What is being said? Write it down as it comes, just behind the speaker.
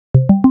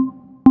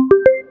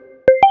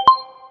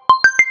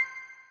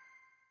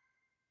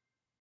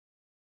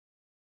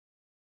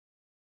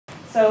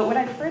So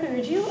without further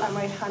ado, I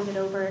might hand it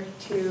over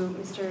to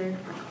Mr.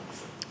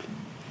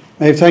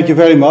 Maeve, thank you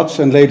very much,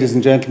 and ladies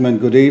and gentlemen,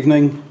 good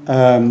evening.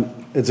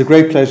 It's a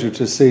great pleasure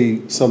to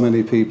see so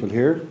many people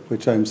here,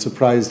 which I'm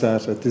surprised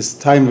at this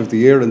time of the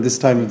year and this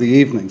time of the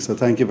evening, so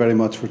thank you very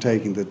much for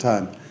taking the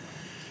time.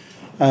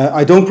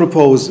 I don't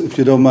propose, if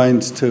you don't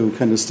mind, to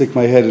kind of stick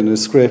my head in a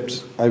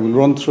script. I will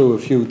run through a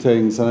few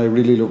things, and I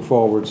really look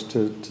forward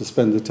to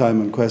spend the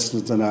time on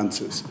questions and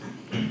answers.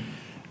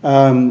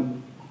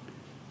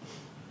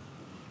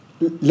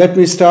 Let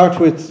me start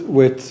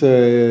with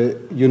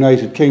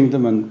United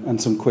Kingdom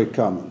and some quick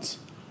comments.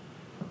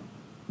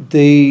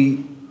 The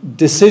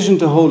decision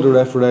to hold a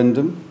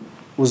referendum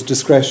was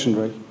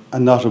discretionary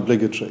and not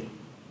obligatory,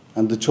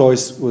 and the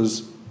choice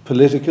was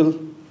political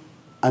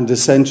and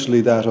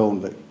essentially that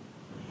only.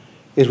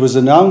 It was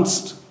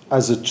announced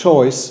as a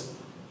choice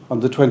on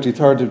the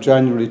 23rd of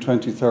January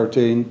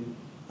 2013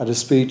 at a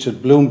speech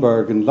at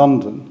Bloomberg in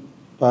London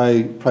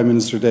by Prime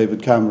Minister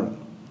David Cameron,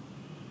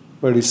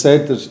 where he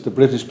said that the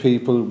British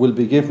people will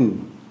be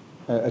given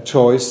a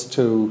choice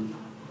to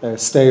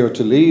stay or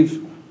to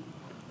leave,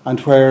 and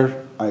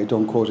where, I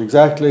don't quote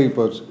exactly,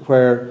 but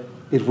where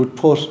it would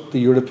put the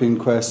European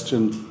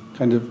question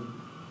kind of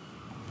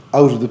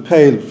out of the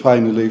pale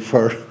finally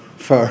for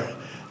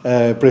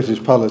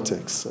British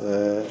politics.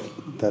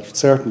 That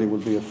certainly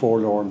would be a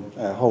forlorn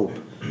hope.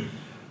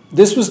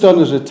 This was done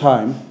at a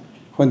time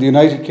when the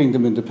United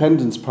Kingdom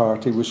Independence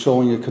Party was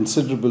showing a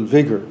considerable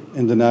vigour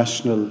in the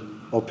national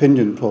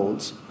opinion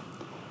polls,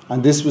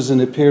 and this was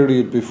in a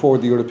period before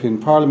the European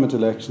Parliament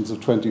elections of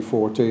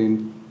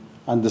 2014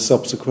 and the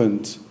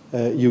subsequent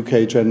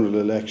UK general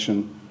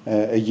election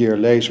a year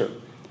later.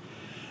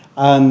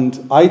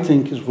 And I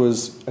think it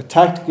was a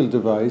tactical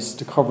device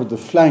to cover the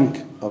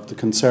flank of the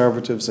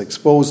Conservatives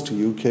exposed to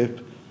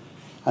UKIP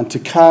and to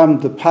calm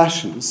the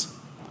passions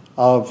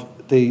of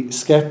the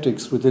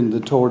sceptics within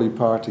the Tory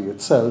party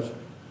itself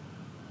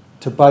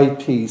to buy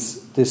peace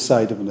this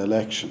side of an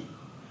election.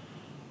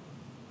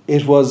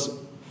 It was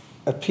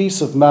a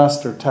piece of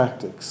master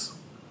tactics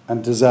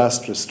and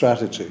disastrous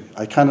strategy.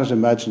 I cannot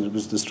imagine it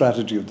was the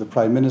strategy of the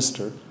Prime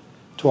Minister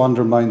to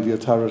undermine the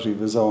authority of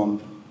his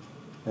own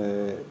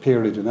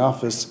period in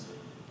office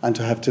and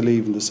to have to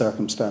leave in the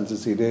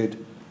circumstances he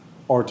did,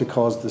 or to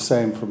cause the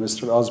same for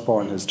Mr.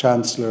 Osborne, his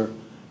Chancellor,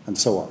 and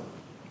so on.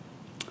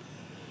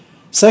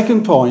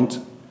 Second point,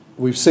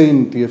 we've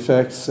seen the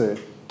effects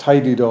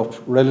tidied up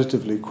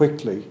relatively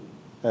quickly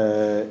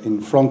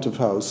in front of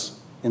house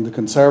in the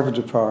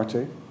Conservative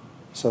Party,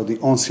 so the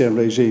ancien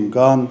regime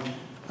gone,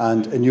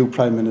 and a new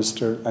Prime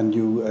Minister and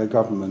new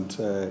government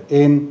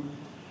in,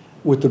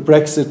 with the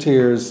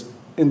Brexiteers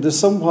in the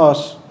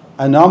somewhat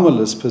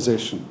anomalous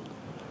position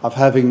of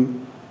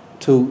having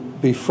to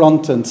be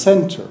front and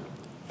centre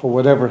for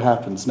whatever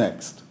happens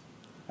next.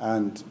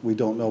 And we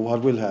don't know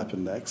what will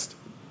happen next.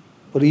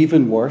 But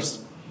even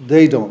worse,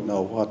 they don't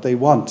know what they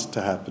want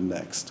to happen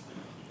next.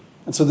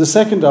 And so the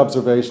second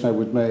observation I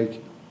would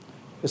make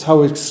is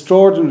how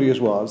extraordinary it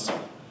was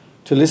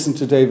to listen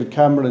to David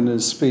Cameron in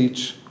his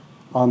speech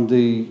on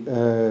the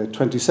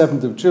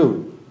 27th of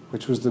June,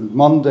 which was the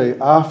Monday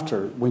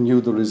after we knew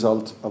the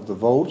result of the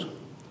vote,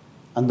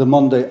 and the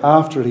Monday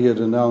after he had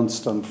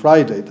announced on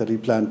Friday that he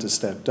planned to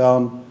step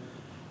down,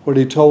 where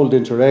he told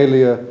inter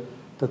alia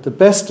that the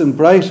best and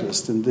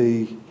brightest in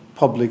the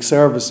public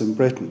service in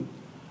Britain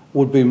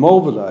would be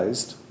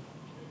mobilised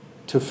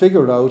to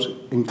figure out,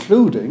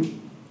 including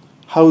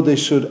how they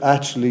should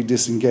actually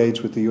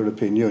disengage with the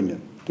European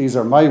Union. These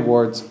are my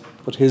words,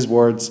 but his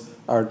words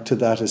are to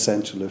that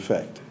essential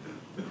effect.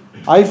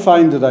 I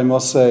find it, I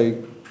must say,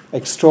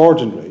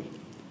 extraordinary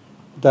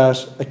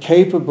that a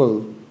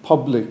capable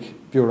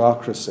public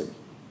bureaucracy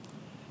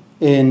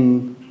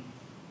in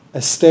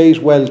a state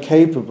well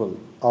capable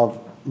of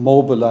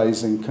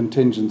mobilising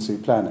contingency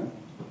planning,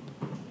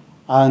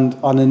 and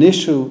on an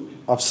issue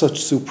of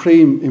such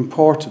supreme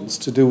importance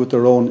to do with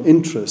their own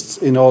interests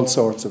in all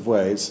sorts of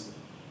ways,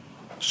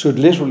 should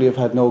literally have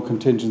had no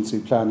contingency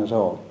plan at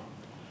all.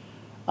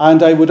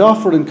 And I would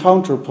offer in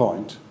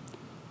counterpoint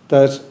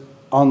that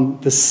on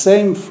the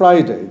same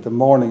Friday, the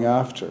morning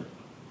after,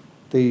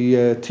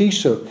 the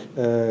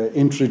Taoiseach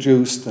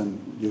introduced,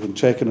 and you can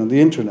check it on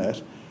the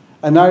internet,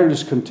 an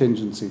Irish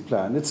contingency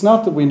plan. It's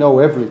not that we know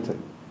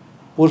everything,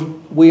 but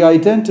we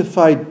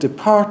identified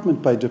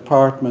department by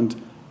department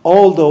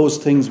all those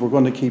things we're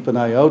going to keep an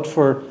eye out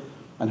for,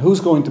 and who's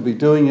going to be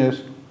doing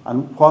it,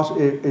 and what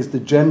is the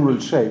general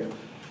shape.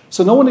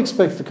 So no one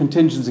expects the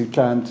contingency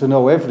plan to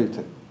know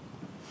everything,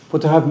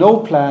 but to have no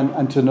plan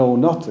and to know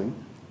nothing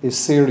is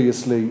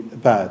seriously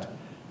bad,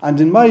 and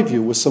in my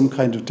view was some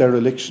kind of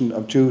dereliction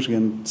of duty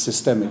and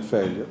systemic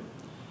failure.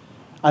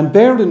 And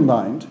bear in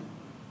mind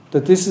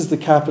that this is the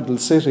capital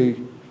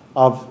city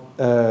of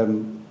a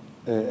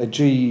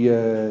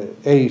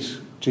G8,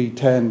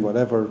 G10,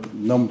 whatever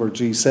number,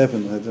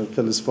 G7,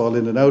 fellas fall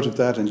in and out of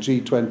that, and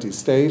G20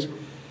 state.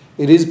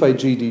 It is by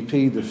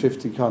GDP the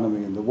 5th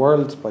economy in the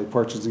world, by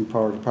purchasing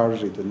power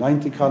parity the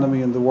 9th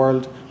economy in the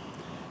world.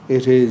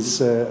 It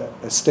is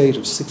a state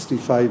of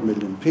 65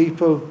 million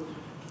people.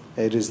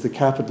 It is the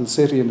capital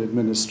city and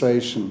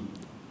administration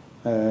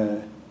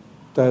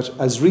that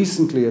as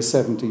recently as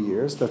 70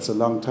 years, that's a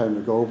long time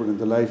ago, but in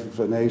the life of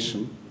a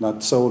nation,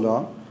 not so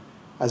long,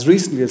 as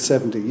recently as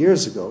 70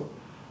 years ago,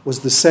 was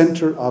the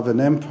centre of an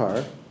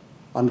empire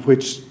on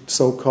which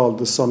so-called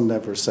the sun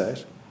never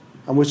set,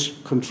 and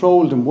which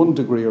controlled in one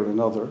degree or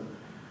another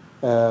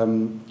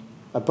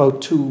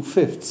about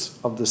 2/5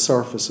 of the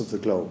surface of the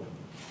globe.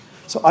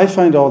 So I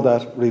find all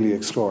that really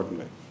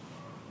extraordinary.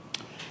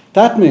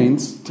 That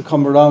means, to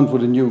come around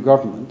with a new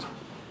government,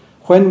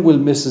 when will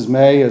Mrs.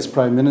 May as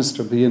Prime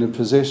Minister be in a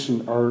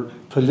position or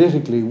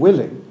politically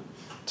willing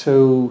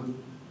to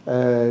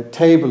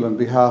table on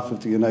behalf of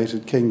the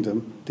United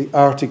Kingdom the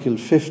Article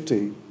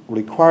 50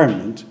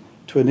 requirement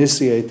to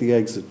initiate the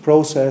exit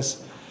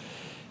process?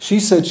 She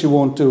said she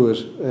won't do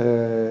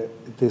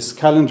it this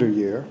calendar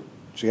year.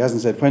 She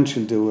hasn't said when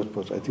she'll do it,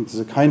 but I think there's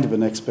a kind of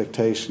an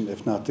expectation,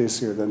 if not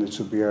this year, then it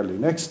should be early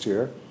next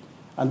year.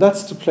 And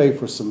that's to play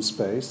for some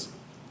space,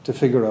 to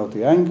figure out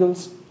the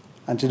angles,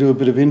 and to do a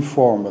bit of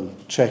informal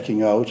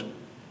checking out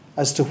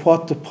as to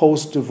what the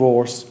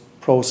post-divorce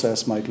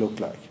process might look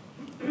like.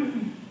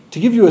 To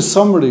give you a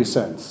summary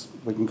sense,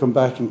 we can come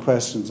back in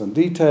questions on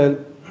detail.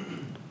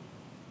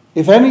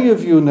 If any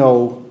of you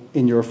know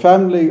in your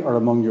family or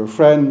among your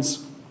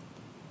friends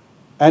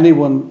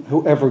anyone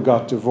who ever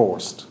got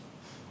divorced,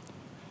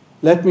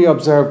 let me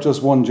observe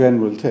just one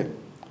general thing,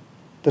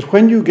 that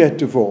when you get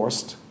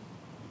divorced,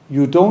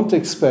 you don't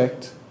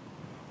expect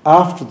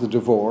after the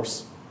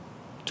divorce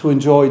to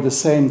enjoy the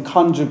same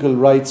conjugal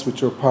rights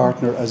with your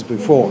partner as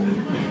before.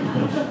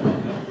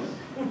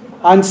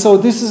 And so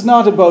this is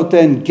not about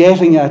then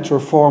getting at your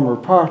former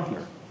partner.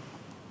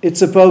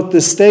 It's about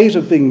the state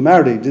of being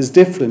married is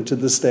different to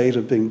the state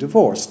of being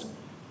divorced.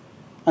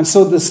 And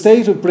so the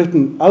state of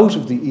Britain out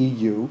of the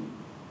EU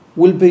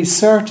will be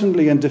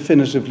certainly and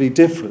definitively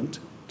different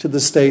to the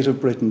state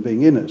of Britain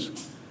being in it.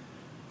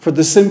 For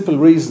the simple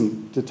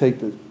reason, to take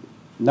the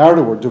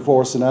narrower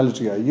divorce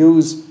analogy I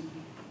use,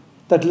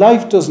 that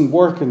life doesn't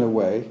work in a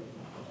way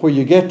where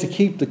you get to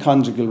keep the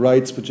conjugal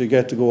rights, but you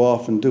get to go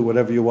off and do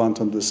whatever you want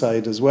on the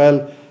side as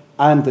well,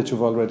 and that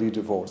you've already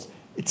divorced.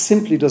 It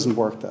simply doesn't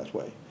work that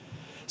way.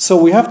 So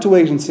we have to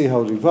wait and see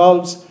how it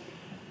evolves.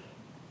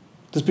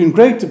 There's been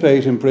great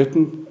debate in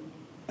Britain,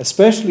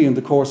 especially in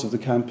the course of the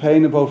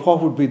campaign, about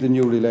what would be the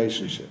new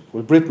relationship.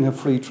 Will Britain have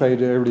free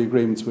trade area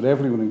agreements with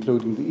everyone,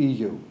 including the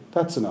EU?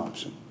 That's an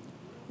option.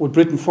 Would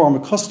Britain form a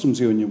customs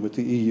union with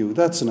the EU?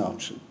 That's an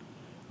option.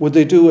 Would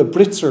they do a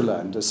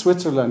Britzerland, a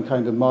Switzerland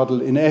kind of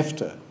model in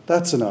EFTA?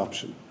 That's an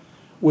option.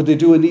 Would they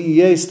do an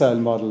EEA-style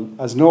model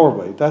as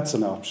Norway? That's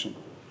an option.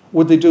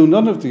 Would they do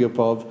none of the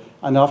above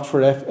and opt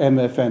for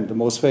MFN, the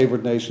most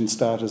favoured nation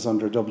status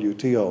under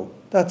WTO?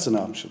 That's an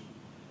option.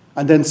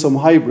 And then some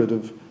hybrid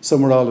of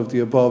some or all of the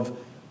above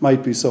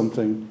might be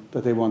something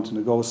that they want to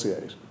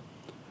negotiate.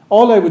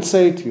 All I would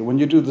say to you, when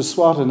you do the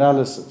SWOT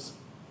analysis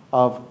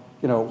of,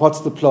 what's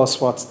the plus,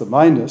 what's the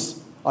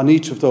minus on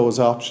each of those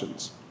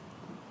options,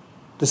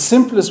 the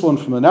simplest one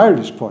from an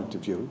Irish point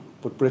of view,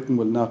 but Britain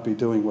will not be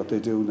doing what they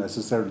do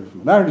necessarily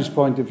from an Irish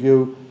point of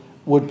view,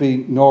 would be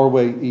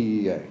Norway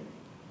EEA.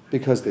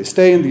 Because they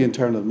stay in the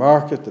internal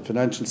market, the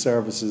financial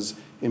services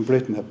in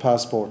Britain have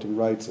passporting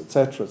rights,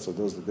 etc. So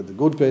those are the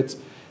good bits.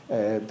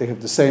 They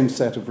have the same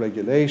set of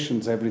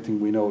regulations,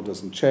 everything we know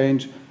doesn't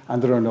change,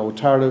 and there are no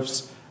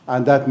tariffs,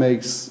 and that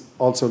makes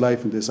also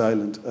life in this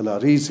island a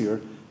lot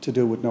easier to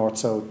do with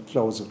north-south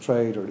flows of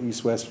trade or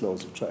east-west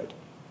flows of trade.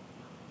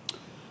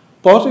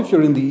 But if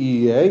you're in the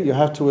EEA, you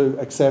have to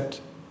accept,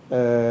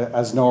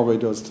 as Norway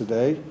does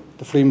today,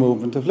 the free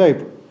movement of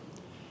labour.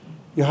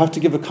 You have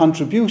to give a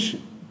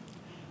contribution.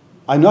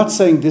 I'm not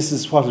saying this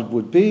is what it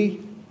would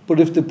be, but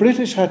if the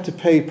British had to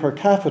pay per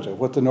capita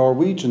what the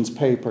Norwegians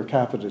pay per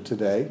capita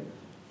today,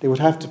 they would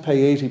have to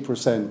pay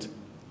 80%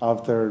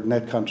 of their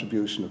net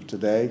contribution of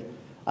today,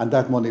 and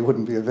that money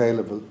wouldn't be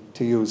available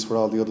to use for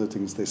all the other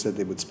things they said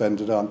they would spend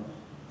it on.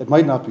 It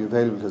might not be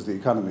available because the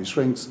economy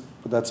shrinks,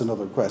 but that's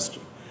another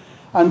question.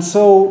 And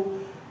so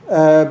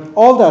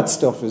all that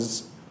stuff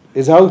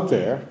is out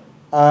there,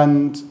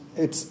 and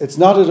it's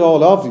not at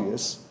all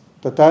obvious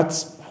that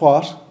that's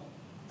what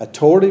a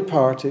Tory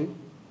party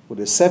with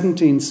a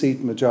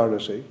 17-seat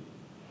majority,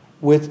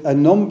 with a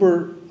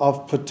number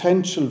of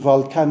potential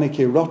volcanic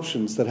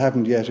eruptions that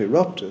haven't yet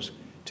erupted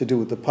to do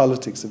with the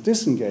politics of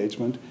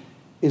disengagement,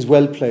 is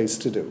well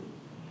placed to do.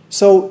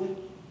 So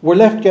we're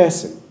left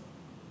guessing.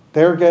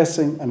 They're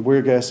guessing and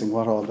we're guessing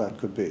what all that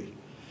could be.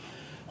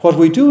 What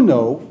we do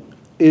know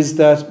is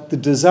that the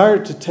desire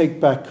to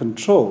take back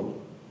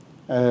control,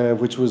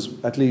 which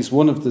was at least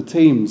one of the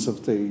themes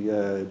of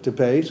the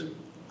debate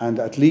and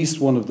at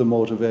least one of the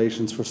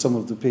motivations for some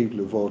of the people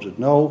who voted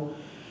no,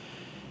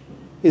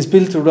 is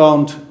built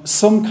around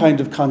some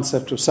kind of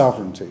concept of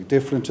sovereignty,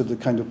 different to the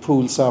kind of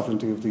pooled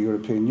sovereignty of the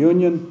European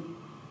Union.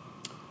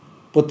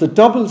 But the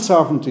double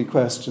sovereignty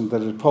question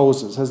that it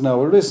poses has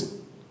now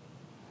arisen.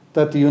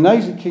 That the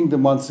United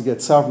Kingdom wants to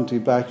get sovereignty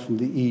back from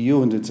the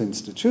EU and its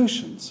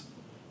institutions,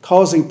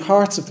 causing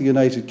parts of the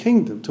United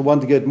Kingdom to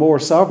want to get more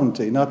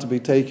sovereignty, not to be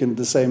taken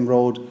the same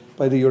road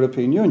by the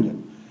European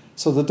Union.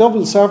 So the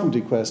double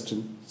sovereignty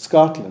question,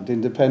 Scotland,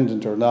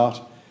 independent or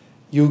not,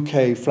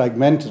 UK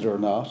fragmented or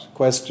not,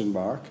 question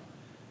mark,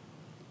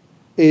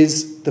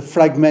 is the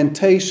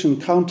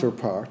fragmentation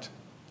counterpart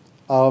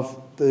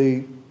of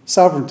the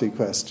sovereignty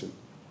question.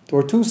 There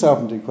were two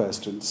sovereignty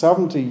questions,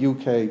 sovereignty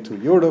UK to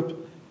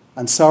Europe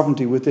and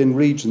sovereignty within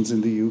regions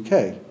in the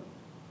UK.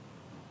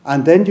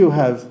 And then you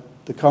have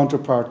the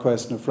counterpart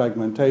question of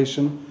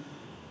fragmentation.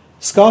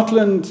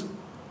 Scotland,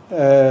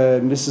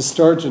 Mrs.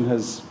 Sturgeon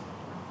has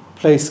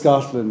placed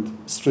Scotland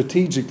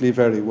strategically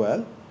very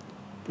well,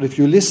 but if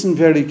you listen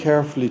very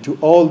carefully to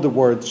all the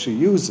words she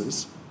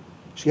uses,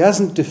 she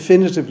hasn't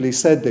definitively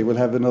said they will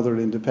have another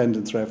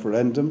independence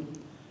referendum.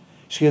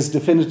 She has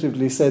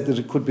definitively said that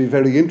it could be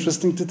very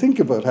interesting to think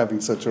about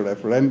having such a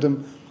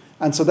referendum,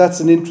 and so that's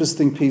an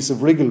interesting piece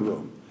of wriggle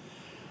room.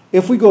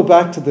 If we go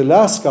back to the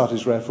last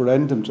Scottish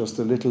referendum, just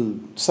a little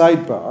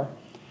sidebar,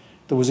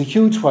 there was a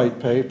huge white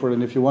paper,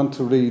 and if you want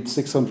to read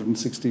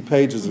 660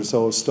 pages or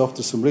so of stuff,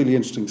 there's some really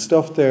interesting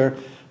stuff there.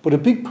 But a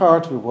big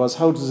part of it was,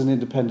 how does an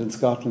independent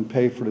Scotland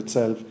pay for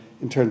itself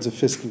in terms of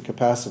fiscal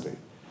capacity?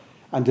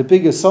 And the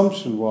big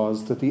assumption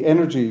was that the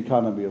energy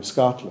economy of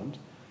Scotland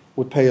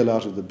would pay a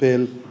lot of the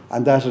bill,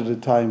 and that at a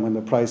time when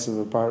the price of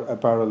a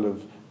barrel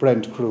of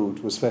Brent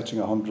crude was fetching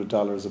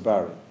 $100 a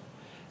barrel.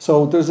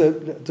 So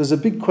there's a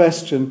big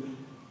question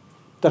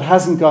that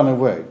hasn't gone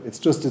away.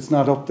 It's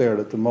not up there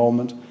at the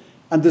moment.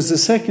 And there's a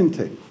second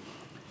thing.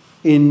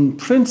 In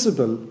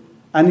principle,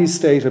 any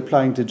state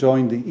applying to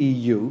join the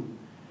EU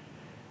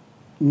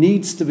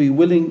needs to be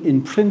willing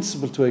in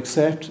principle to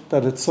accept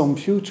that at some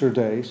future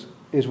date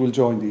it will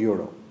join the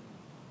euro,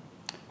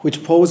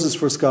 which poses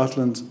for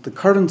Scotland the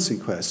currency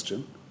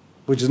question,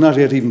 which is not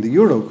yet even the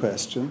euro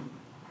question,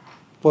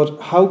 but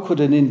how could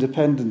an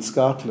independent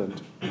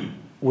Scotland,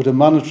 with a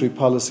monetary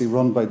policy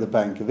run by the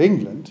Bank of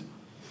England,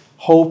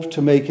 hope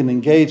to make an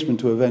engagement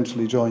to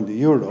eventually join the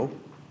euro,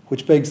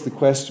 which begs the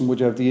question, would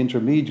you have the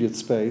intermediate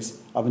space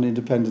of an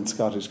independent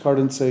Scottish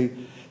currency?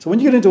 So when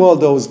you get into all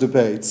those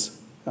debates,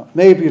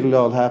 maybe it'll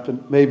all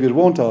happen, maybe it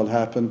won't all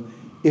happen,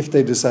 if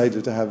they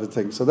decided to have a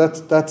thing. So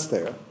that's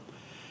there.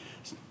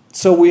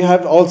 So we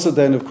have also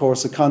then, of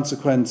course, a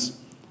consequence,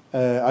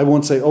 I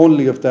won't say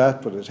only of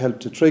that, but it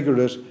helped to trigger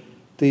it,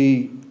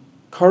 the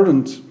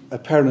current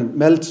apparent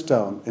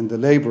meltdown in the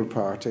Labour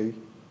Party,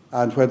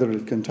 and whether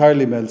it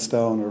entirely melts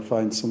down or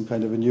finds some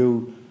kind of a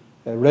new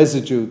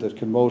residue that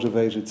can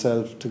motivate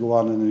itself to go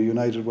on in a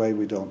united way,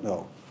 we don't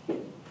know.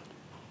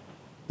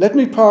 Let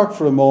me park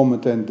for a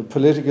moment then the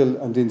political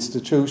and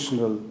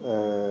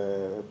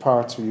institutional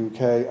parts of the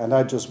UK and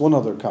add just one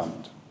other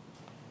comment.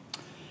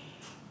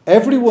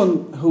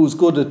 Everyone who's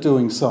good at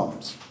doing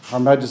sums, Her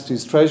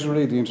Majesty's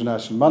Treasury, the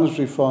International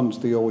Monetary Fund,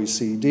 the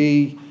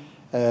OECD,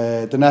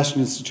 the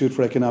National Institute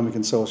for Economic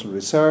and Social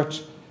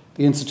Research,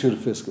 the Institute of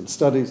Fiscal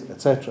Studies,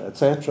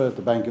 etc.,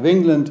 the Bank of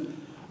England,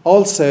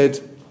 all said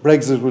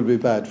Brexit will be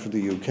bad for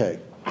the UK.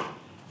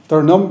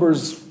 Their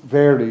numbers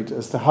varied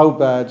as to how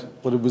bad,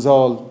 but it was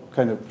all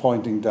kind of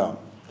pointing down.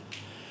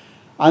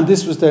 And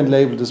this was then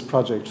labelled as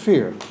Project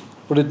Fear.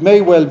 But it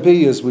may well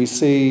be, as we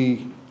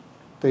see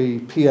the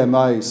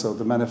PMI, so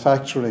the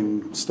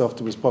manufacturing stuff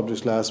that was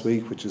published last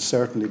week, which is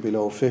certainly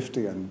below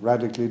 50 and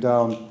radically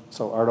down,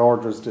 so our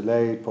orders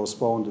delayed,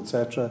 postponed,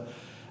 etc.,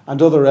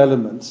 and other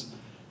elements,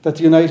 that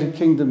the United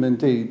Kingdom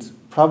indeed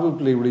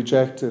probably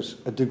rejected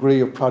a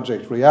degree of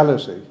project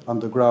reality on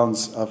the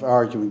grounds of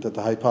arguing that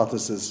the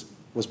hypothesis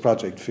was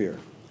Project Fear.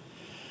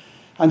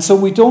 And so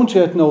we don't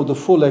yet know the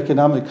full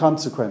economic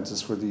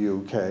consequences for the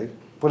UK,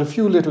 but a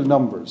few little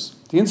numbers.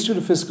 The Institute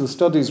of Fiscal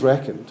Studies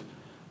reckoned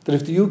that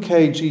if the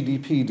UK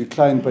GDP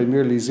declined by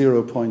merely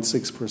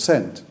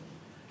 0.6%,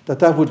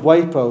 that would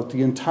wipe out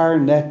the entire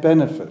net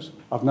benefit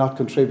of not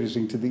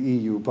contributing to the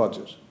EU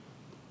budget.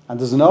 And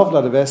there's an awful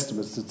lot of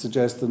estimates that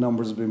suggest the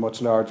numbers will be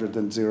much larger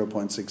than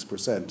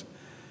 0.6%,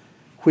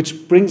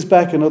 which brings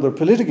back another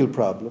political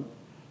problem,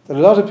 that a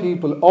lot of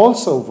people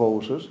also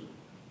voted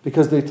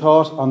because they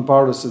thought on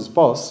Boris's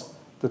bus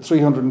that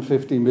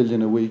 350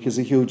 million a week is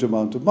a huge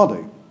amount of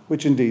money,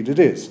 which indeed it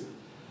is.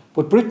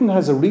 But Britain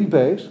has a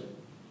rebate,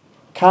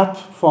 CAP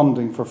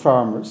funding for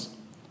farmers,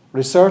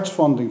 research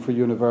funding for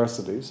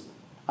universities,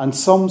 and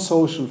some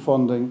social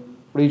funding,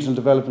 regional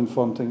development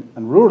funding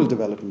and rural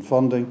development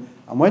funding.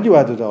 And when you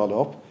add it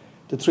all up,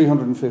 the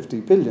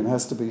 350 billion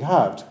has to be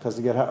halved because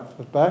they get half of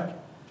it back.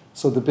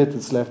 So the bit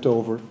that's left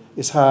over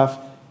is half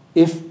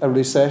if a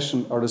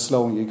recession or a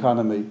slowing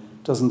economy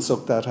doesn't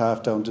suck that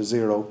half down to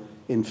zero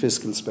in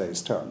fiscal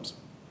space terms.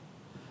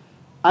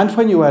 And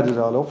when you add it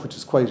all up, which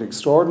is quite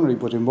extraordinary,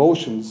 but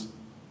emotions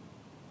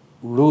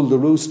rule the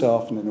roost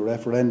often in a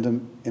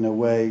referendum in a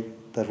way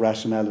that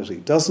rationality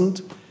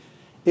doesn't.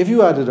 If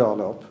you add it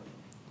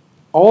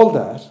all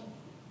that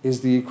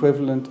is the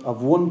equivalent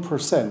of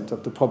 1%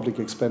 of the public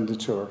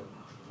expenditure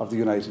of the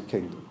United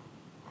Kingdom,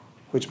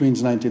 which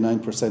means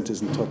 99%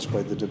 isn't touched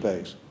by the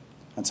debate.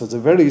 And so it's a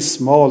very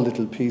small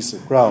little piece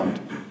of ground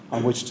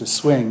on which to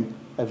swing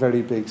a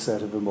very big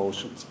set of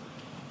emotions.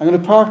 I'm going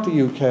to park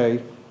the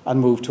UK and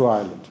move to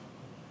Ireland.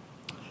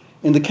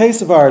 In the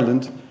case of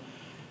Ireland,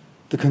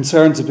 the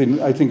concerns have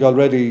been, I think,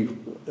 already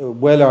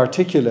well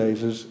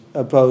articulated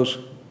about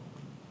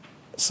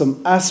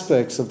some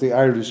aspects of the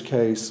Irish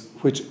case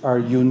which are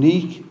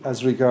unique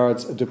as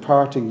regards a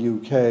departing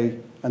UK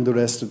and the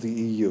rest of the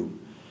EU.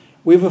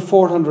 We have a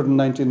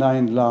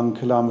 499 long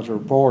kilometre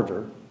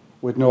border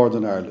with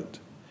Northern Ireland.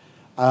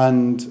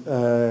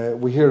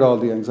 And we hear all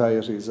the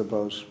anxieties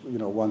about,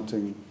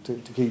 wanting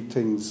to keep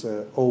things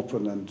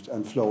open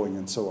and flowing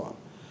and so on.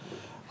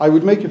 I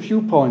would make a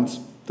few points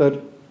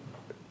that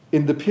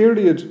in the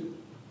period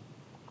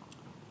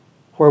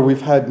where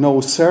we've had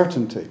no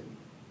certainty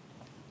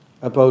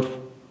about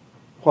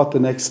what the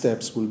next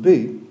steps will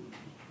be,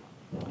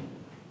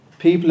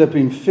 people have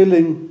been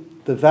filling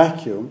the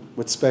vacuum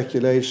with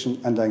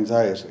speculation and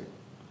anxiety.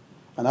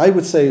 And I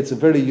would say it's a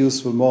very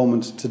useful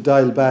moment to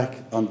dial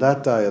back on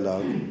that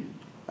dialogue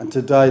and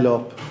to dial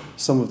up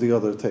some of the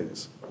other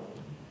things.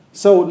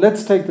 So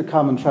let's take the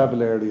Common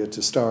Travel Area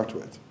to start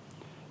with.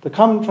 The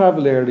Common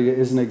Travel Area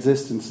is in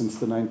existence since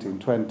the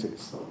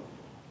 1920s.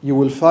 You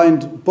will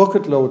find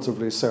bucket loads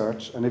of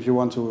research, and if you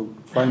want to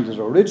find it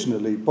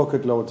originally,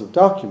 bucket loads of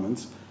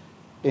documents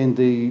in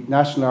the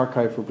National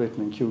Archive for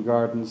Britain in Kew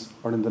Gardens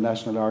or in the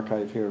National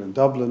Archive here in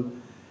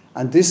Dublin.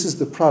 And this is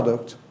the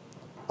product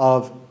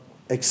of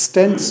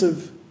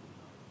extensive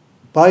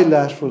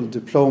bilateral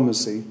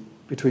diplomacy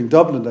between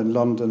Dublin and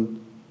London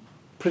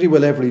pretty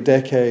well every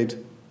decade,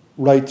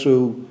 right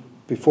through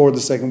before the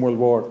Second World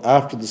War,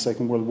 after the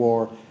Second World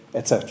War,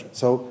 etc.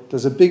 So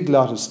there's a big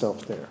lot of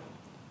stuff there.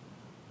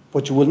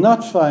 But you will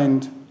not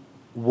find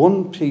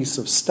one piece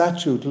of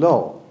statute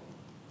law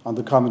on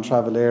the Common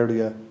Travel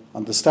Area,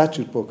 on the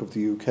statute book of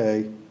the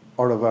UK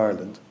or of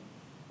Ireland,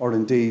 or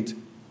indeed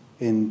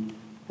in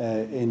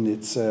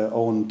its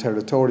own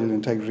territorial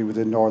integrity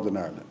within Northern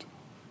Ireland.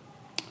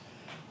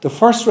 The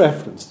first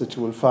reference that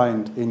you will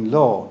find in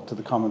law to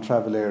the Common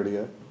Travel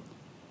Area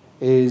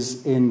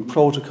is in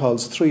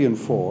Protocols 3 and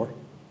 4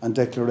 and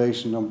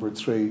Declaration number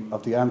 3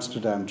 of the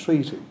Amsterdam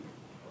Treaty,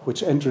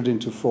 which entered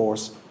into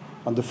force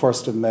on the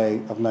 1st of May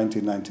of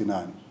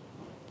 1999.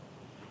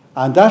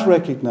 And that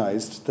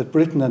recognised that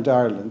Britain and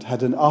Ireland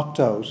had an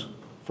opt-out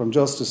from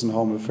Justice and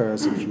Home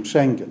Affairs and from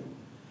Schengen.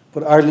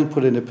 But Ireland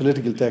put in a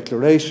political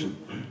declaration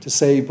to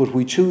say, but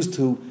we choose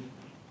to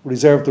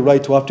reserve the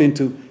right to opt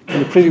into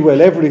pretty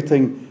well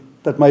everything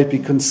that might be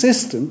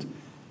consistent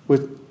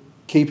with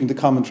keeping the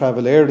Common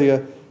Travel Area,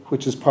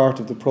 which is part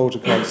of the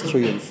Protocols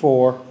 3 and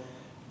 4.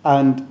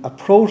 And a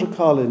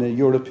protocol in a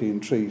European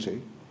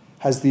treaty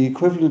has the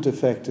equivalent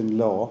effect in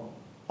law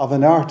of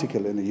an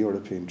article in a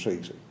European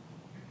treaty.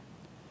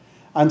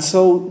 And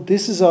so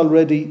this is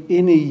already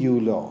in EU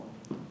law.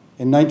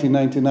 In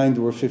 1999,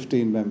 there were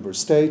 15 member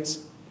states,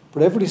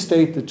 but every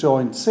state that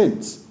joined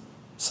since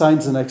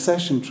signs an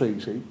accession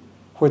treaty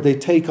where they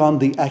take on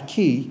the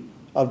acquis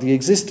of the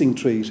existing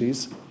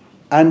treaties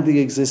and the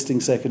existing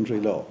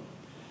secondary law.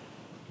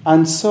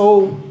 And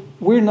so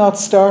we're not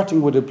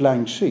starting with a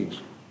blank sheet.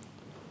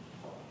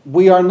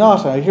 We are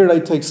not. Here I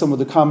take some of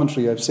the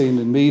commentary I've seen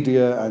in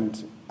media,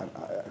 and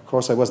of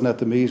course I wasn't at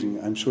the meeting.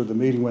 I'm sure the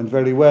meeting went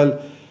very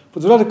well.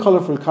 But there's a lot of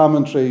colourful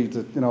commentary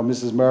that,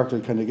 Mrs. Merkel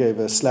kind of gave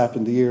a slap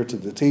in the ear to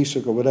the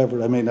Taoiseach or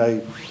whatever. I mean,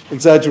 I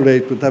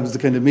exaggerate, but that was the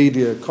kind of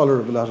media colour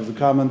of a lot of the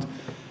comment.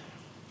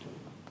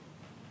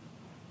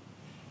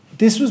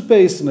 This was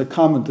based on a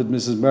comment that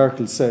Mrs.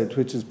 Merkel said,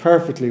 which is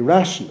perfectly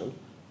rational,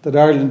 that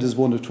Ireland is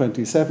one of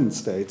 27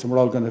 states and we're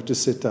all going to have to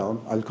sit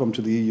down, I'll come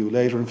to the EU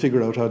later, and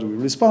figure out how do we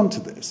respond to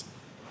this.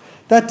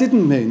 That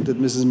didn't mean that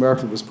Mrs.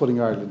 Merkel was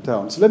putting Ireland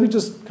down. So let me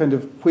just kind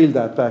of wheel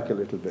that back a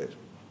little bit.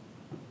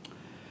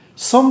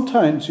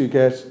 Sometimes you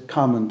get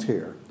comment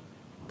here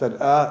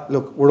that,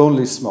 look, we're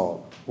only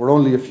small. We're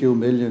only a few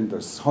million.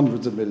 There's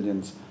hundreds of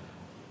millions.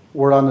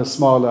 We're on a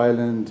small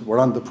island. We're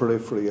on the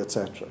periphery,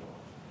 etc.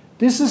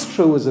 This is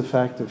true as a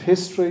fact of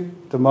history,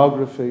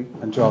 demography,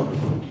 and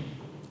geography.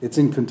 It's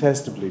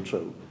incontestably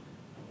true.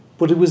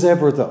 But it was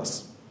ever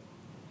thus.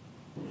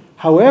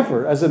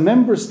 However, as a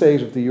member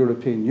state of the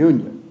European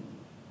Union,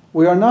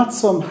 we are not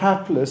some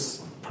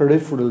hapless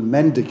peripheral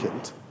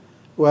mendicant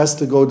who has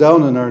to go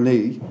down on our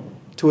knee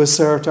to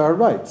assert our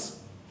rights.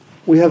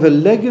 We have a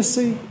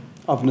legacy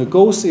of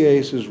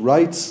negotiated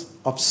rights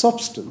of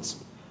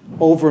substance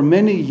over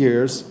many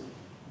years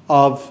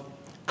of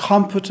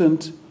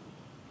competent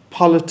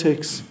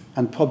politics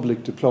and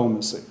public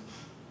diplomacy.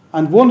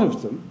 And one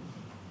of them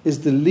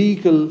is the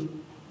legal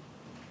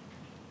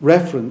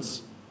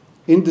reference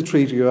in the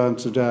Treaty of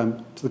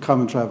Amsterdam to the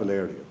Common Travel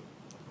Area.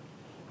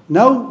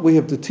 Now we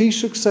have the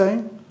Taoiseach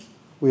saying,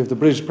 we have the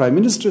British Prime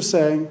Minister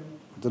saying,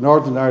 the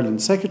Northern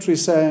Ireland Secretary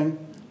saying,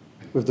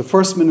 we have the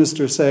First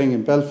Minister saying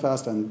in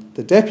Belfast and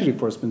the Deputy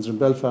First Minister in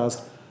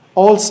Belfast,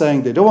 all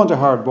saying they don't want a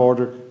hard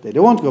border, they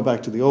don't want to go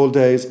back to the old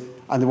days,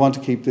 and they want to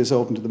keep this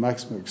open to the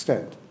maximum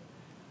extent.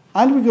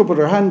 And we go put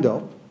our hand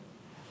up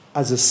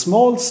as a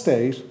small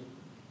state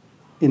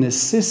in a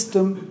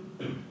system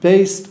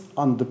based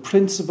on the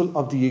principle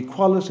of the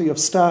equality of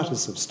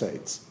status of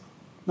states.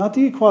 not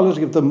the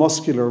equality of the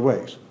muscular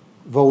weight,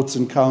 votes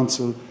in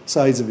council,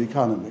 size of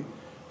economy,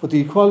 but the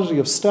equality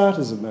of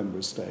status of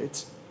member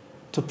states,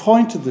 to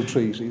point to the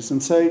treaties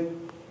and say,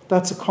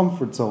 that's a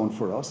comfort zone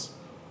for us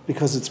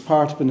because it's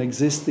part of an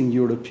existing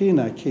European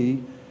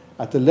acquis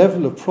at the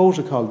level of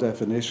protocol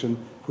definition,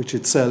 which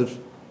itself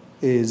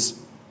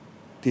is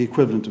the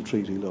equivalent of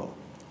treaty law.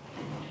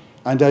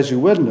 And as you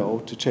well know,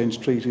 to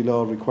change treaty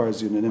law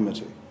requires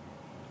unanimity.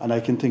 And I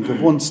can think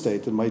of one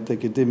state that might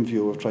take a dim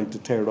view of trying to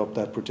tear up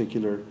that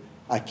particular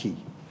acquis.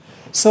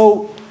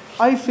 So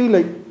I feel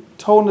like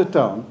tone it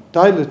down,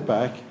 dial it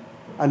back,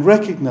 and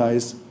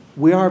recognise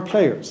we are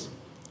players.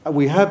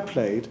 We have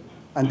played,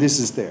 and this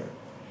is there.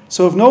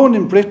 So if no one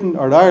in Britain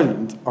or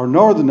Ireland or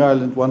Northern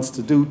Ireland wants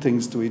to do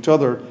things to each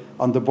other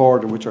on the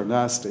border which are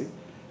nasty,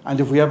 and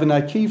if we have an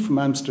acquis from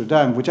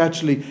Amsterdam which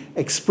actually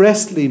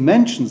expressly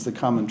mentions the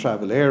common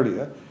travel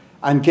area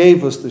and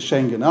gave us the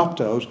Schengen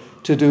opt-out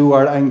to do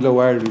our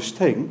Anglo-Irish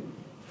thing,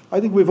 I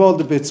think we've all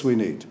the bits we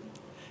need.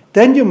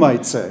 Then you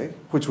might say,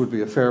 which would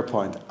be a fair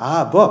point,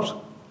 but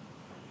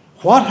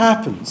what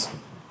happens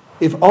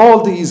if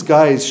all these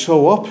guys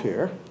show up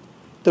here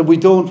that we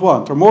don't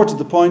want, or more to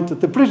the point,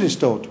 that the British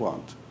don't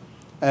want,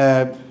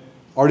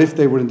 or if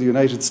they were in the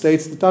United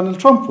States that Donald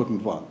Trump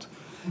wouldn't want,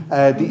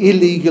 the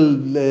illegal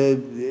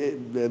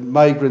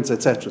migrants,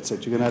 etc.,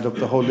 etc. You can add up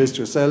the whole list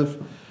yourself.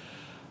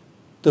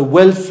 The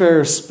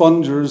welfare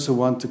spongers who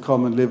want to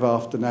come and live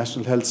off the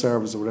National Health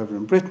Service or whatever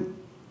in Britain.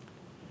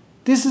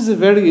 This is a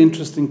very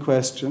interesting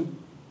question,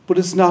 but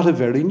it's not a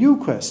very new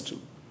question.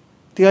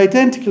 The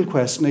identical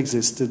question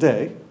exists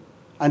today,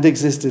 and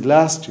existed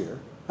last year,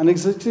 and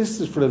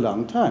existed for a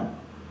long time.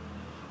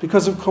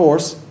 Because, of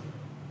course,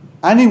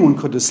 anyone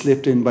could have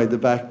slipped in by the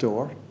back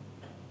door,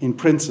 in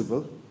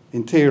principle,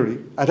 in theory,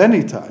 at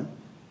any time.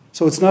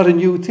 So it's not a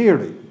new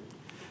theory.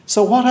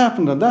 So what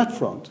happened on that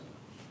front?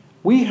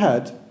 We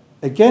had,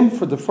 again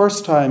for the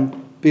first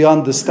time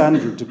beyond the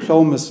standard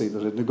diplomacy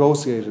that had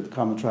negotiated the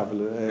Common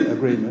Travel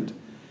Agreement,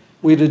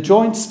 we had a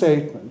joint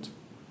statement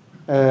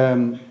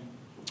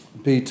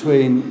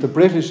between the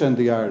British and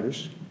the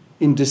Irish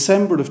in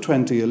December of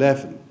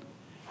 2011,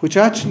 which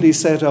actually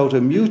set out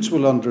a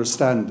mutual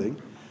understanding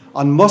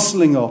on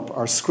muscling up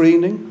our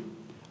screening,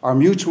 our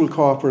mutual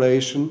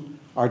cooperation,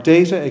 our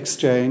data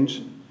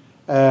exchange,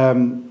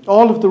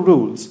 all of the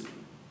rules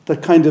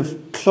that kind of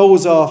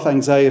close off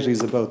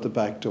anxieties about the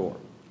back door.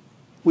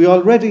 We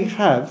already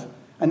have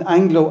an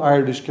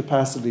Anglo-Irish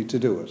capacity to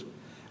do it.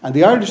 And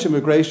the Irish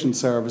Immigration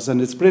Service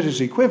and its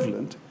British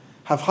equivalent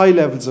have high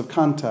levels of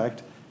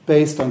contact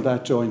based on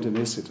that joint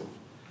initiative.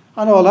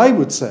 And all I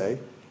would say,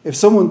 if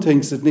someone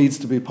thinks it needs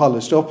to be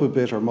polished up a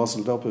bit or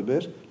muscled up a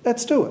bit,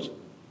 let's do it.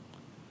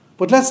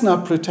 But let's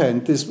not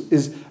pretend this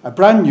is a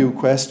brand new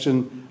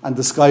question and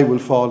the sky will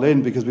fall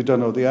in because we don't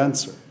know the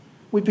answer.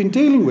 We've been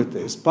dealing with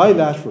this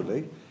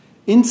bilaterally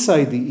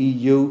inside the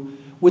EU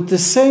with the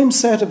same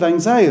set of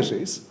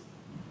anxieties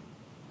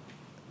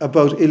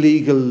about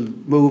illegal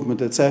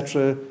movement,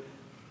 etc.,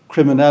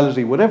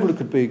 criminality, whatever it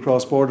could be,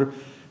 cross-border.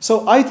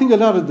 So I think a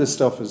lot of this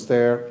stuff is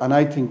there, and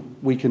I think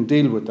we can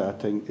deal with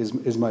that thing,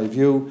 is my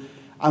view.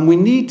 And we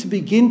need to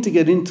begin to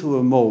get into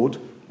a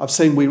mode of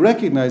saying we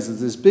recognise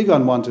there's this big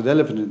unwanted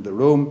elephant in the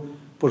room,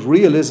 but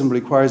realism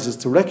requires us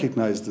to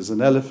recognise there's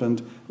an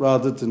elephant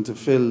rather than to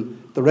fill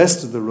the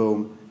rest of the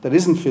room that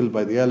isn't filled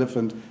by the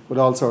elephant with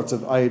all sorts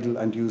of idle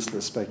and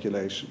useless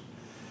speculation.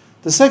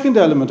 The second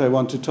element I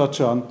want to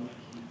touch on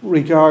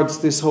regards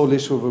this whole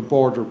issue of a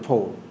border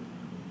poll.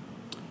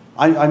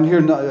 I'm here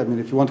now, I mean,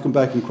 if you want to come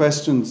back in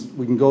questions,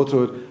 we can go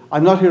through it.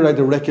 I'm not here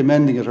either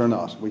recommending it or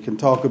not. We can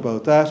talk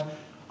about that.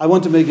 I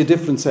want to make a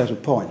different set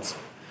of points.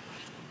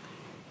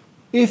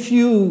 If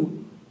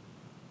you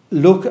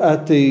look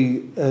at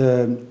the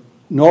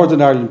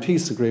Northern Ireland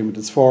Peace Agreement,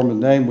 its formal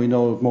name, we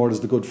know it more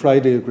as the Good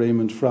Friday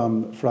Agreement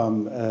from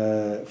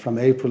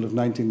April of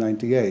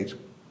 1998,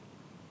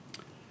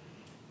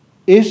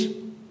 it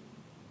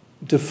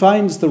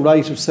defines the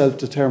right of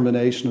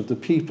self-determination of the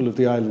people of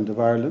the island of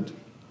Ireland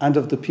and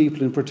of the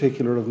people in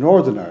particular of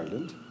Northern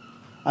Ireland,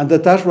 and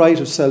that right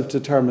of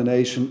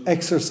self-determination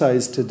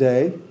exercised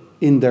today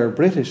in their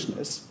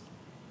Britishness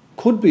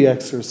could be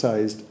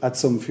exercised at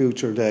some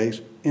future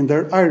date in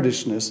their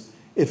Irishness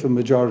if a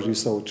majority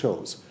so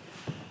chose.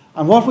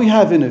 And what we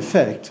have in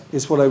effect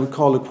is what I would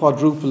call a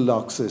quadruple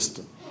lock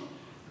system.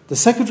 The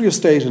Secretary of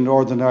State in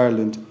Northern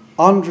Ireland,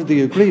 under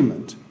the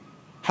agreement,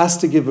 has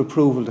to give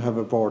approval to have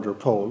a border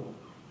poll,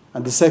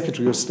 and the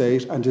Secretary of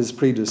State and his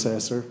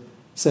predecessor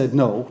said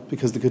no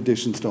because the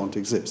conditions don't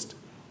exist.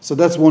 So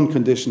that's one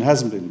condition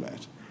hasn't been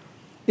met.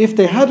 If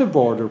they had a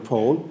border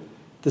poll,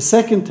 the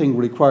second thing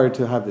required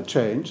to have a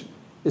change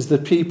is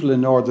that people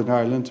in Northern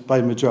Ireland,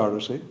 by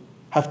majority,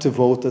 have to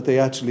vote that they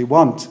actually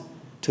want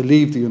to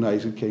leave the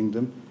United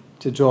Kingdom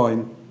to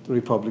join the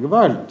Republic of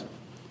Ireland.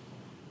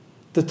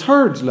 The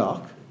third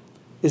lock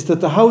is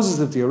that the Houses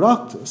of the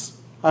Oireachtas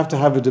have to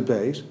have a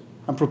debate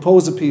and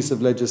propose a piece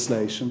of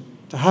legislation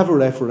to have a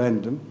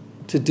referendum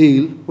to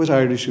deal with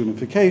Irish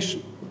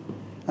unification.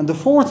 And the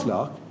fourth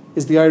lock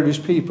is the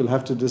Irish people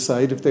have to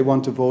decide if they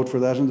want to vote for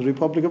that in the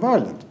Republic of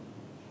Ireland.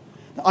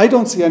 Now, I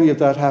don't see any of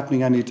that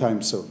happening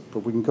anytime soon, but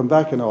we can come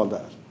back on all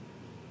that.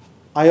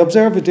 I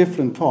observe a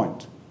different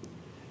point.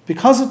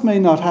 Because it may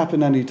not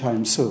happen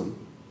anytime soon,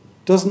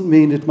 doesn't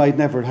mean it might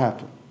never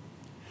happen.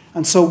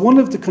 And so one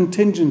of the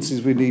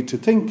contingencies we need to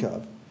think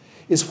of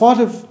is what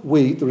if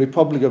we, the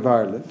Republic of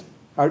Ireland,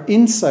 are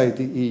inside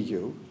the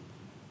EU,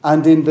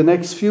 and in the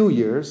next few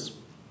years,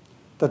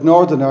 that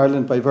Northern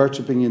Ireland, by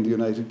virtue of being in the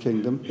United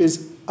Kingdom,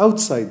 is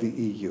outside the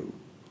EU.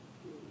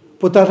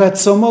 But that at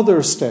some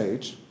other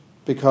stage,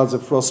 because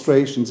of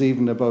frustrations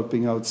even about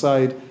being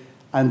outside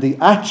and the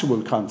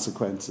actual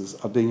consequences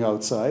of being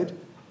outside,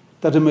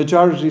 that a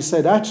majority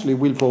said, actually,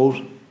 we'll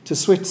vote to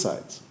switch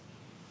sides.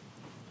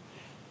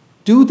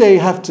 Do they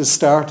have to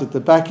start at the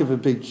back of a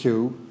big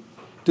queue?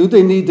 Do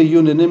they need the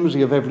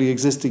unanimity of every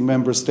existing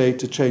member state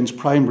to change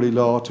primary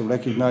law to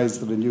recognise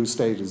that a new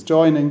state is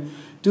joining?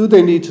 Do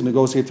they need to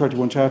negotiate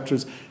 31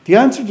 chapters? The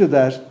answer to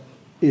that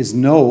is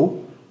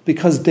no,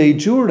 because de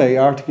jure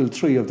Article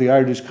 3 of the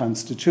Irish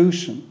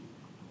Constitution,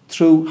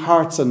 through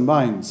hearts and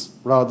minds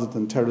rather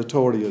than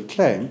territorial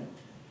claim,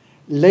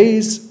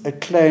 lays a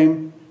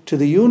claim to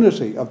the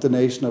unity of the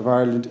nation of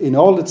Ireland in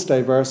all its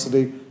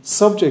diversity,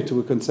 subject to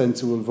a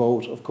consensual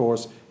vote, of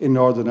course, in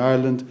Northern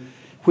Ireland,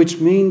 which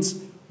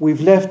means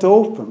we've left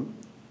open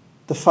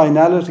the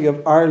finality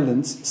of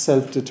Ireland's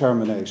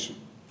self-determination.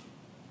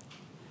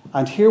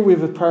 And here we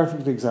have a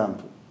perfect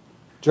example.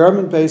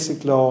 German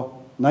Basic Law,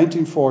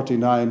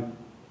 1949,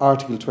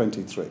 Article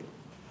 23.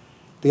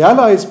 The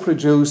Allies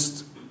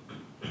produced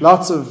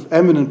lots of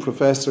eminent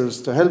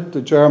professors to help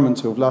the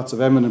Germans, who have lots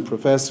of eminent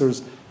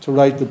professors, to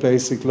write the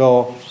Basic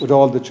Law with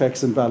all the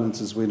checks and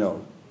balances we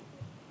know.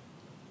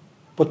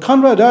 But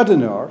Konrad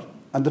Adenauer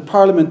and the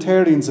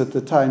parliamentarians at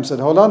the time said,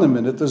 hold on a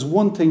minute, there's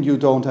one thing you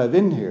don't have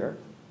in here,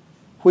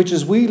 which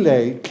is we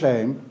lay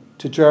claim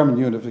to German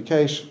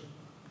unification.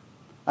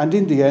 And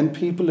in the end,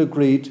 people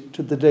agreed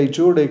to the de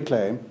jure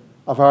claim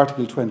of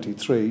Article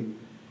 23,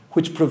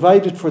 which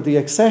provided for the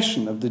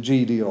accession of the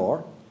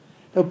GDR.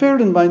 Now, bear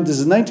in mind, this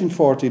is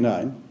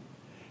 1949,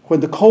 when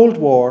the Cold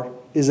War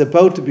is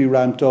about to be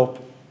ramped up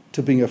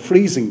to being a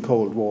freezing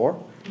Cold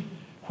War,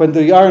 when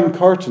the Iron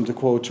Curtain, to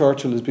quote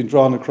Churchill, has been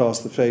drawn across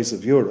the face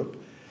of Europe,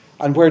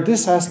 and where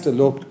this has to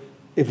look,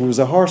 if it was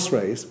a horse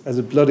race, as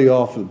a bloody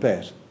awful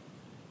bet.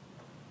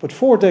 But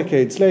 4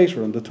 decades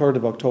later, on the 3rd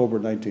of October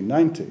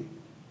 1990,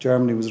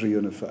 Germany was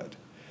reunified.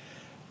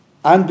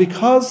 And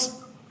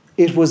because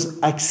it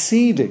was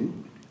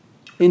acceding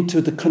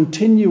into the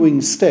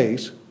continuing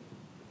state,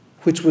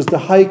 which was the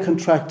high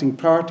contracting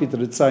party that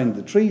had signed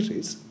the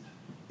treaties,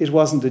 it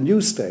wasn't a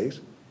new state,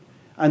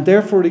 and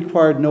therefore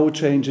required no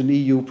change in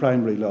EU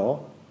primary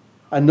law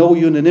and no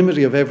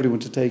unanimity of everyone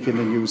to take in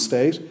a new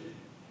state.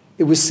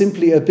 It was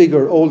simply a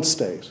bigger old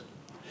state.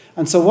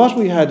 And so what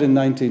we had in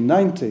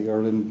 1990,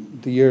 or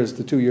in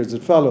the 2 years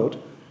that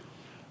followed,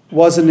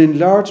 was an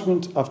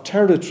enlargement of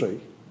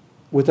territory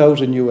without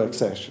a new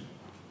accession.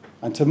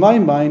 And to my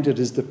mind, it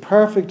is the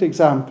perfect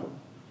example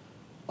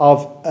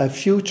of a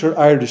future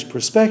Irish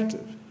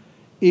perspective,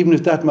 even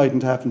if that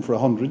mightn't happen for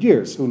 100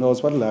 years. Who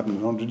knows what will happen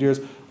in 100 years,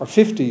 or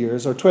 50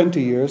 years, or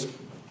 20 years,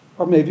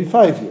 or maybe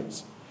 5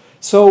 years.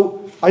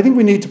 So I think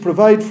we need to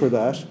provide for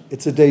that.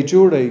 It's a de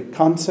jure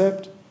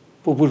concept,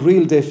 but with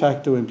real de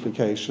facto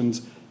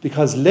implications,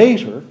 because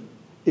later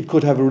it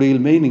could have a real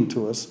meaning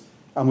to us,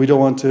 and we don't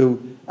want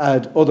to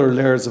add other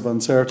layers of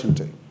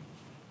uncertainty.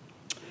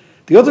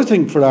 The other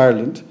thing for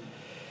Ireland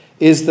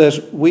is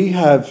that we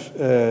have,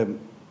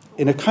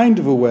 in a kind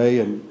of a way,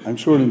 and I'm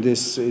sure in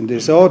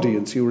this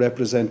audience you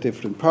represent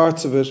different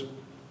parts of it,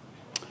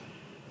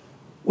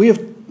 we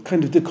have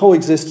kind of the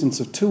coexistence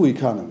of two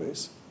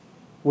economies.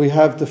 We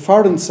have the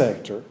foreign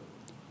sector,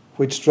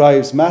 which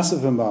drives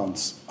massive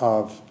amounts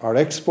of our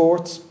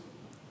exports,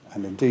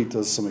 and indeed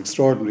does some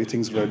extraordinary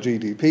things with our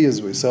GDP,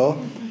 as we saw.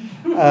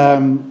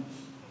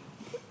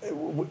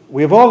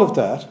 We have all of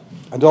that,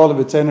 and all of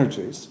its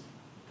energies,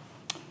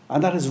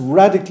 and that has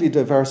radically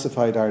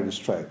diversified Irish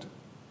trade.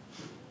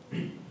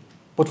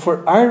 But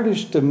for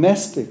Irish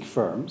domestic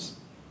firms,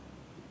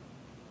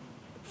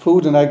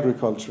 food and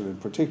agriculture in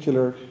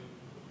particular,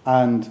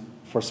 and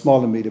for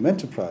small and medium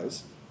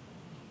enterprise,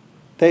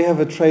 they have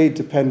a trade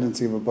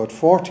dependency of about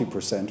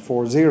 40%,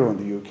 40 in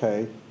the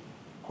UK,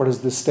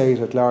 whereas the state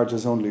at large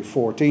is only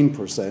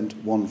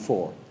 14%,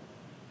 14.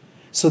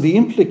 So the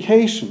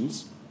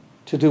implications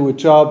to do with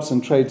jobs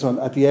and trades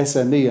at the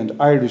SME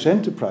and Irish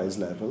enterprise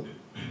level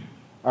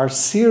are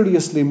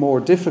seriously more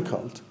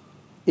difficult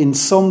in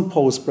some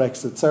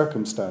post-Brexit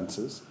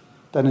circumstances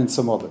than in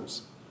some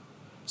others.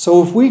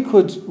 So if we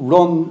could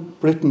run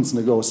Britain's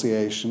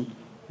negotiation,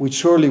 we'd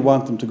surely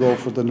want them to go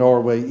for the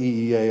Norway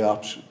EEA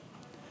option,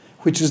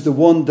 which is the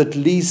one that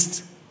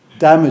least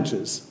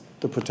damages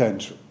the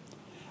potential.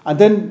 And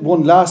then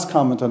one last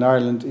comment on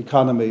Ireland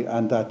economy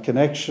and that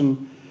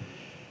connection.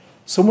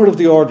 Somewhere of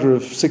the order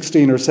of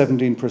 16 or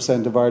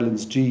 17% of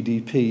Ireland's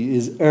GDP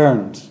is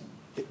earned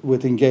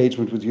with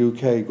engagement with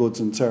UK goods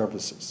and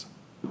services.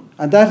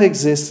 And that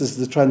exists as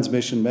the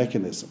transmission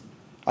mechanism.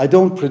 I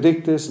don't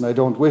predict this and I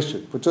don't wish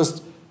it, but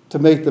just to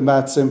make the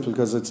math simple,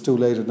 because it's too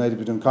late at night to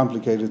be doing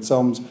complicated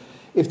sums,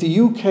 if the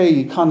UK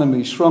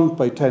economy shrunk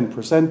by 10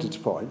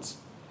 percentage points,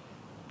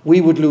 we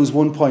would lose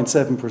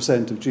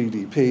 1.7% of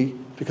GDP,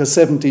 because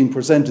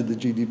 17% of the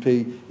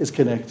GDP is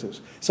connected.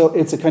 So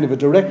it's a kind of a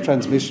direct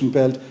transmission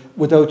belt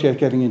without yet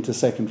getting into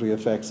secondary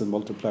effects and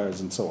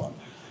multipliers and so on.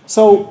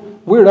 So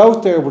we're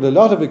out there with a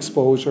lot of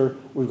exposure.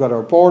 We've got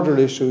our border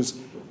issues.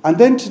 And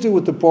then to do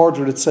with the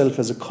border itself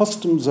as a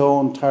customs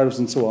zone, tariffs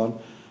and so on,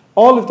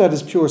 all of that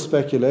is pure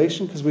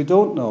speculation, because we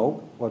don't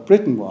know what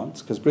Britain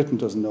wants, because Britain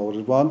doesn't know what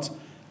it wants,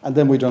 and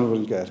then we don't know what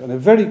it'll get. And a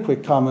very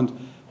quick comment,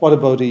 what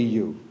about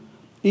EU?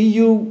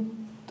 EU,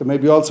 there may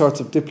be all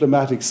sorts of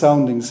diplomatic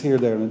soundings here,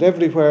 there and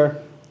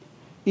everywhere.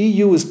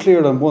 EU is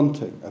clear on one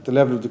thing, at the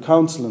level of the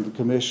Council and the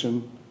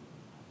Commission,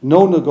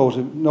 no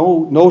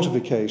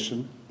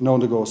notification, no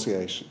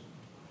negotiation.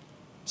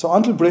 So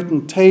until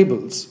Britain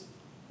tables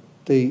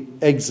the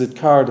exit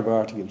card of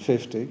Article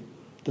 50,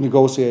 the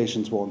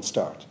negotiations won't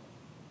start.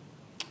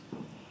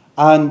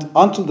 And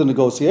until the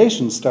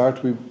negotiations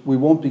start, we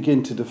won't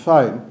begin to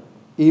define,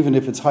 even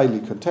if it's highly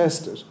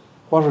contested,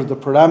 what are the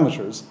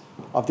parameters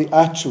of the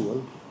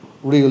actual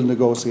real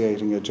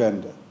negotiating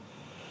agenda.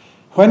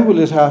 When will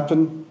it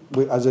happen?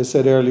 As I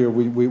said earlier,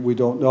 we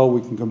don't know.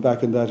 We can come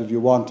back on that if you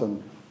want,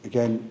 and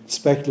again,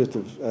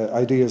 speculative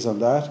ideas on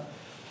that.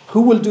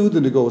 Who will do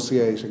the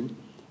negotiating?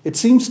 It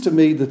seems to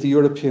me that the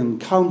European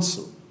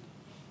Council,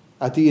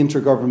 at the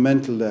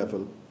intergovernmental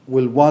level,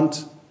 will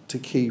want to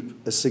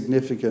keep a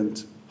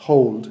significant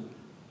hold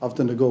of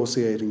the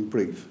negotiating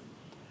brief.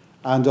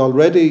 And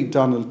already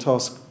Donald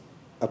Tusk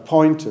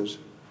appointed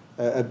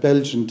a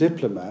Belgian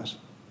diplomat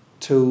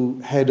to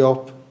head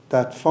up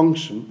that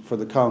function for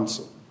the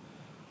Council.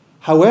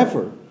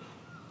 However,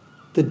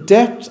 the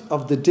depth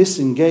of the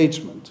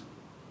disengagement,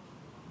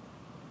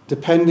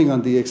 depending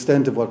on the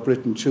extent of what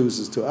Britain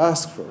chooses to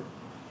ask for,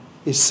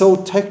 is so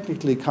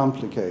technically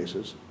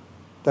complicated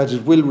that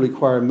it will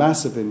require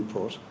massive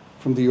input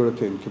from the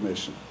European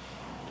Commission.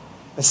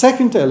 A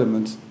second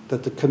element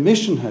that the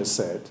Commission has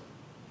said,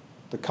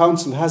 the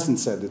Council hasn't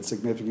said it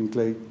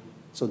significantly,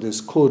 so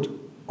this could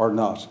or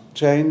not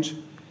change,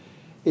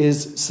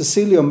 is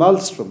Cecilia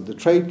Malmström, the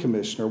Trade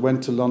Commissioner,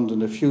 went to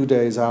London a few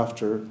days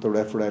after the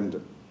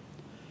referendum.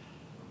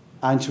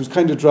 And she was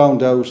kind of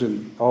drowned out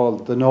in all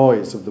the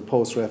noise of the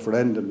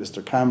post-referendum,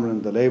 Mr.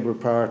 Cameron, the Labour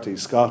Party,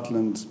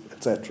 Scotland,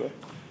 etc.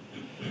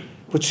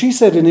 But she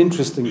said an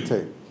interesting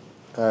thing,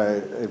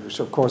 which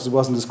of course it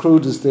wasn't as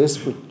crude as this,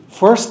 but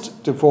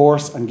first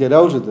divorce and get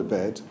out of the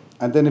bed,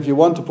 and then if you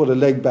want to put a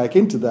leg back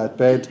into that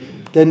bed,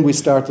 then we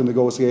start the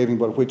negotiating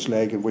about which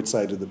leg and which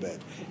side of the bed.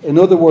 In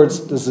other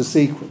words, there's a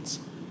sequence.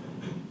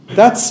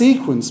 That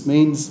sequence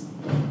means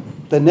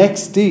the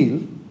next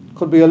deal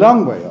could be a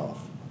long way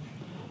off.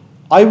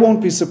 I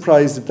won't be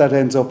surprised if that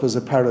ends up as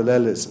a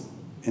parallelism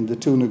in the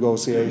two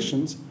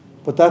negotiations,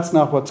 but that's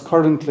not what's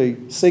currently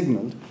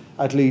signalled,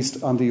 at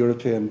least on the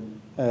European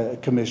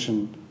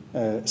Commission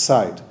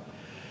side.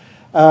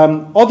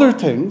 Other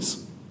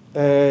things,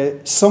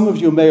 some of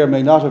you may or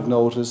may not have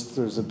noticed,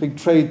 there's a big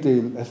trade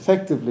deal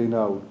effectively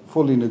now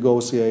fully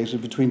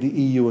negotiated between the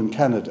EU and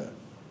Canada,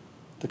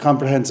 the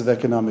Comprehensive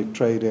Economic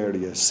Trade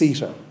Area,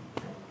 CETA.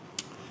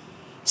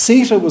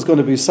 CETA was going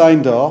to be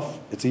signed off.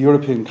 It's a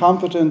European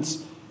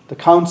competence. The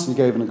Council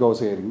gave a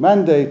negotiating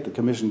mandate. The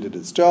Commission did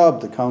its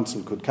job. The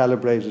Council could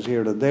calibrate it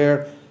here and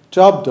there.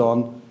 Job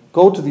done.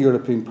 Go to the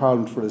European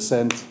Parliament for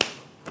assent.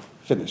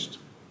 Finished.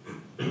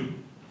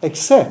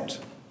 Except,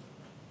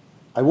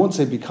 I won't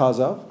say because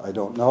of, I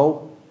don't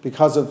know,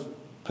 because of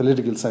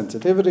political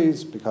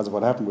sensitivities, because of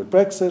what happened with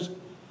Brexit,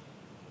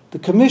 the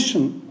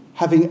Commission,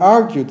 having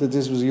argued that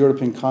this was a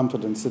European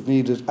competence that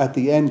needed at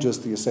the end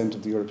just the assent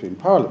of the European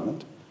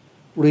Parliament,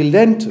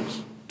 relented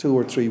 2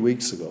 or 3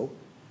 weeks ago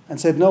and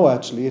said, no,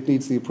 actually, it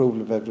needs the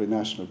approval of every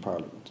national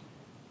parliament.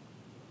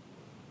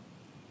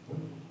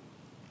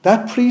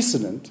 That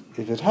precedent,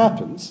 if it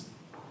happens,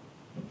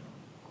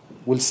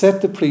 will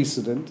set the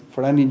precedent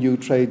for any new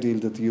trade deal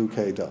that the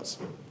UK does,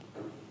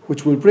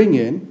 which will bring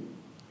in,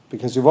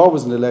 because you've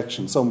always an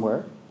election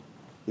somewhere,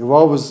 you've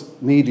always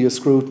media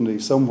scrutiny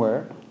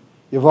somewhere,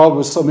 you've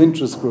always some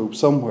interest group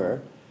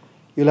somewhere,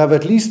 you'll have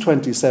at least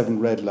 27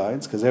 red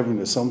lines, because everyone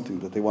has something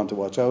that they want to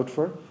watch out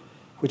for,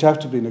 which have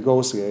to be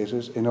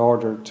negotiated in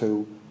order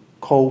to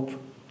cope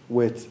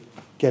with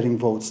getting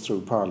votes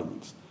through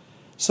Parliament.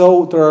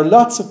 So there are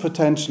lots of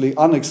potentially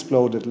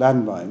unexploded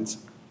landmines,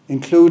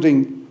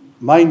 including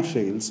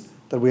minefields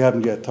that we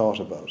haven't yet thought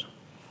about.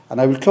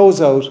 And I will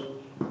close out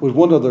with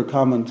one other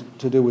comment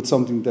to do with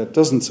something that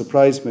doesn't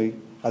surprise me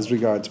as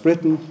regards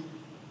Britain.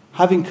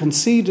 Having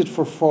conceded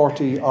for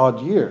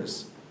 40-odd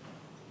years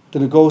the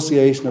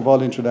negotiation of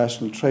all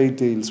international trade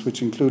deals,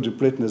 which included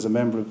Britain as a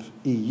member of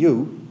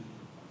EU,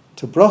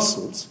 to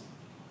Brussels,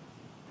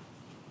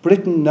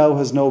 Britain now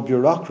has no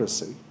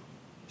bureaucracy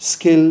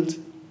skilled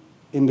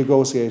in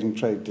negotiating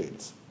trade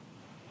deals.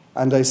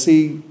 And I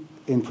see,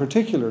 in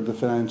particular, the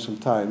Financial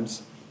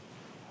Times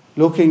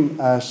looking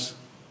at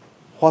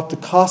what the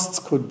costs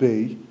could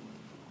be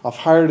of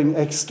hiring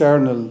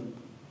external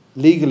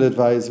legal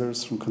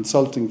advisors from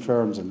consulting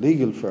firms and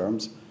legal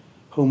firms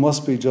who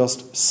must be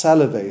just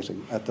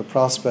salivating at the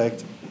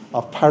prospect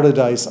of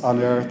paradise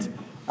on earth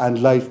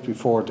and life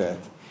before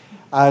death.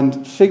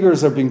 And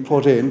figures are being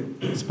put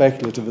in,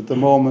 speculative at the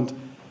moment,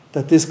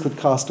 that this could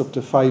cost up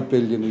to $5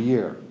 billion a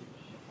year,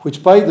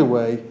 which, by the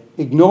way,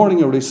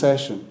 ignoring a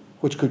recession,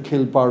 which could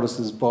kill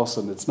Boris's bus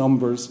and its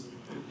numbers,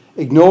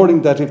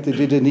 ignoring that if they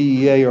did an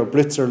EEA or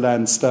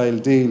Blitzerland-style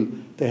deal,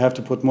 they have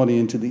to put money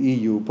into the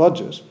EU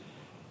budget,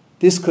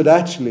 this could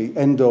actually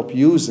end up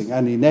using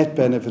any net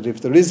benefit, if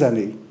there is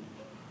any,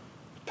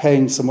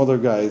 paying some other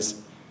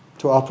guys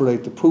to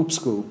operate the poop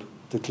scoop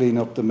to clean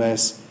up the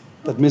mess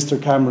that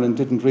Mr. Cameron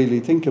didn't really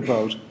think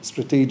about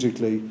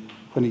strategically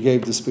when he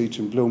gave the speech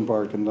in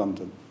Bloomberg in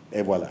London.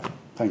 Et voilà.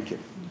 Thank you.